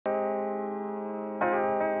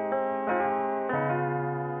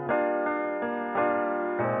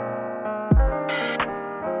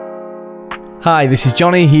Hi, this is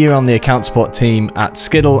Johnny here on the account support team at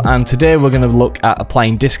Skiddle, and today we're going to look at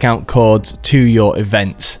applying discount codes to your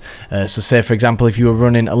events. So say for example, if you were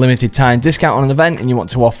running a limited time discount on an event and you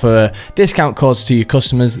want to offer discount codes to your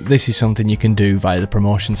customers, this is something you can do via the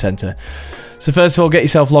promotion center. So first of all, get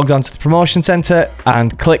yourself logged onto the promotion center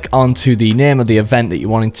and click onto the name of the event that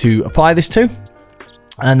you're wanting to apply this to.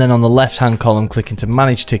 And then on the left hand column, click into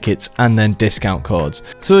manage tickets and then discount codes.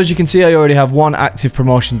 So as you can see, I already have one active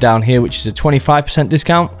promotion down here, which is a 25%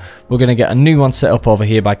 discount. We're going to get a new one set up over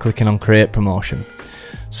here by clicking on create promotion.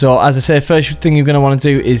 So as I say, first thing you're going to want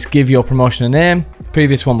to do is give your promotion a name. The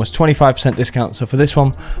previous one was 25% discount. So for this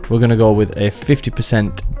one, we're going to go with a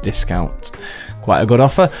 50% discount. Quite a good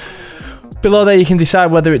offer. Below there you can decide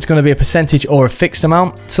whether it's going to be a percentage or a fixed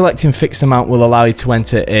amount. Selecting fixed amount will allow you to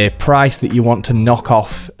enter a price that you want to knock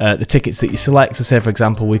off the tickets that you select. So say for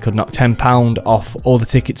example, we could knock £10 off all the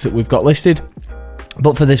tickets that we've got listed.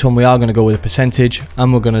 But for this one we are going to go with a percentage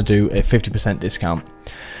and we're going to do a 50% discount.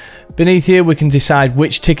 Beneath here we can decide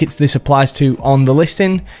which tickets this applies to on the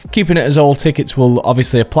listing. Keeping it as all tickets will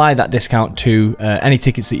obviously apply that discount to any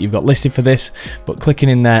tickets that you've got listed for this, but clicking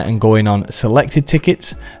in there and going on selected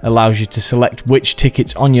tickets allows you to select which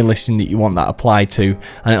tickets on your listing that you want that applied to,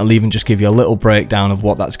 and it'll even just give you a little breakdown of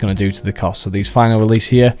what that's going to do to the cost. So these final release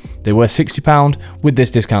here, they were £60, with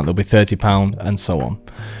this discount they'll be £30 and so on.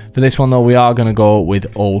 For this one though, we are going to go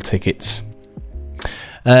with all tickets.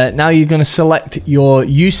 Now you're going to select your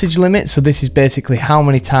usage limit. So this is basically how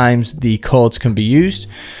many times the codes can be used.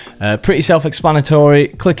 Pretty self-explanatory.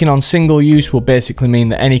 Clicking on single use will basically mean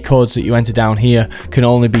that any codes that you enter down here can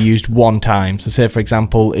only be used one time. So say for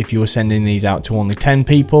example, if you were sending these out to only 10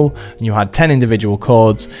 people and you had 10 individual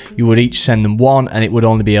codes, you would each send them one and it would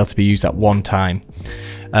only be able to be used at one time.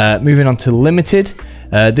 Moving on to limited.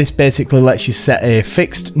 This basically lets you set a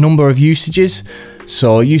fixed number of usages.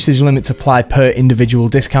 So usage limits apply per individual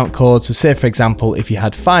discount code. So say for example, if you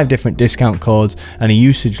had 5 different discount codes and a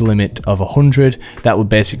usage limit of 100, that would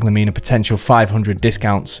basically mean a potential 500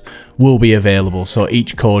 discounts will be available. So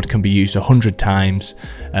each code can be used 100 times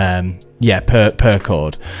per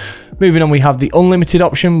code. Moving on, we have the unlimited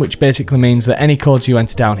option, which basically means that any codes you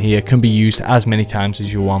enter down here can be used as many times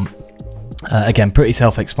as you want. Again, pretty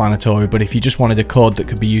self-explanatory, but if you just wanted a code that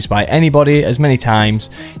could be used by anybody as many times,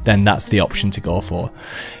 then that's the option to go for.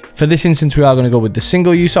 For this instance, we are going to go with the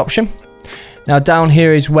single use option. Now down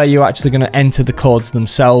here is where you're actually going to enter the codes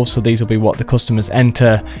themselves. So these will be what the customers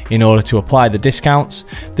enter in order to apply the discounts.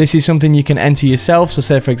 This is something you can enter yourself. So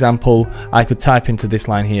say for example, I could type into this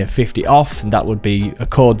line here 50 off, and that would be a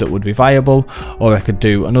code that would be viable. Or I could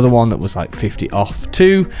do another one that was like 50 off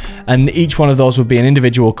too. And each one of those would be an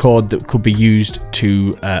individual code that could be used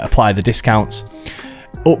to apply the discounts.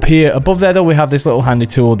 Up here above there though, we have this little handy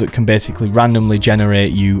tool that can basically randomly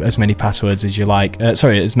generate you as many passwords as you like,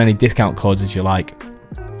 as many discount codes as you like.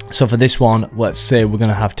 So for this one, let's say we're going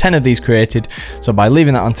to have 10 of these created. So by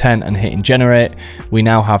leaving that on 10 and hitting generate, we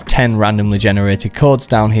now have 10 randomly generated codes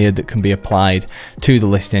down here that can be applied to the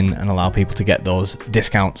listing and allow people to get those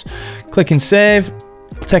discounts. Clicking save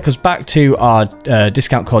will take us back to our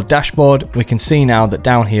discount code dashboard. We can see now that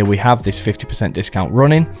down here we have this 50% discount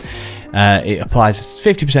running. It applies a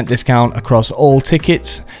 50% discount across all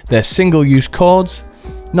tickets. They're single use codes.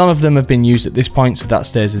 None of them have been used at this point, so that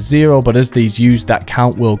stays as 0, but as these used, that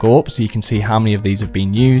count will go up, so you can see how many of these have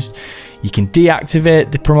been used. You can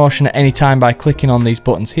deactivate the promotion at any time by clicking on these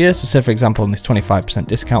buttons here. So say for example on this 25%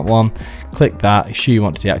 discount one, click that, you sure you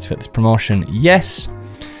want to deactivate this promotion? Yes.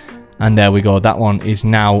 And there we go, that one is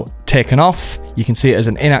now taken off. You can see it as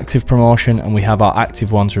an inactive promotion and we have our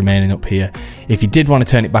active ones remaining up here. If you did want to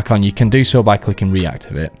turn it back on, you can do so by clicking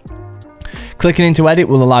reactivate. Clicking into edit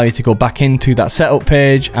will allow you to go back into that setup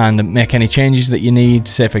page and make any changes that you need.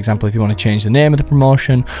 Say for example, if you want to change the name of the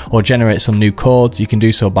promotion or generate some new codes, you can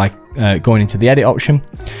do so by going into the edit option.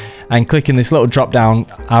 And clicking this little drop down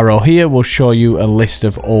arrow here will show you a list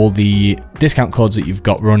of all the discount codes that you've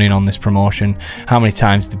got running on this promotion, how many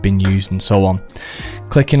times they've been used and so on.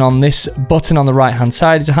 Clicking on this button on the right hand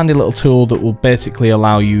side is a handy little tool that will basically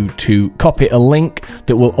allow you to copy a link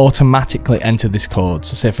that will automatically enter this code.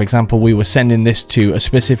 So say for example, we were sending this to a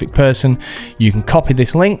specific person, you can copy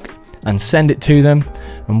this link and send it to them,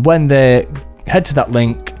 and when they head to that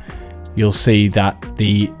link, you'll see that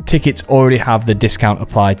the tickets already have the discount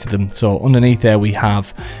applied to them. So underneath there we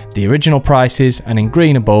have the original prices, and in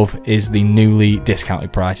green above is the newly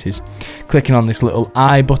discounted prices. Clicking on this little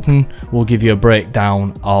I button will give you a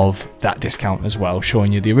breakdown of that discount as well,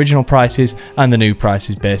 showing you the original prices and the new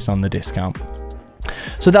prices based on the discount.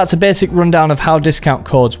 So that's a basic rundown of how discount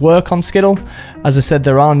codes work on Skiddle. As I said,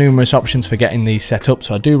 there are numerous options for getting these set up,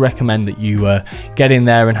 so I do recommend that you get in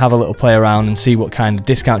there and have a little play around and see what kind of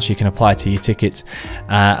discounts you can apply to your tickets.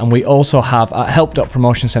 And we also have at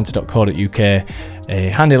help.promotioncentre.co.uk a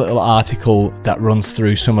handy little article that runs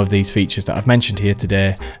through some of these features that I've mentioned here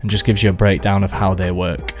today and just gives you a breakdown of how they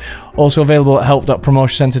work. Also available at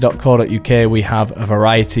help.promotioncentre.co.uk, we have a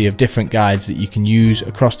variety of different guides that you can use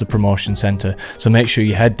across the promotion centre, so make sure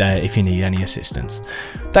you head there if you need any assistance.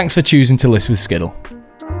 Thanks for choosing to list with Skiddle.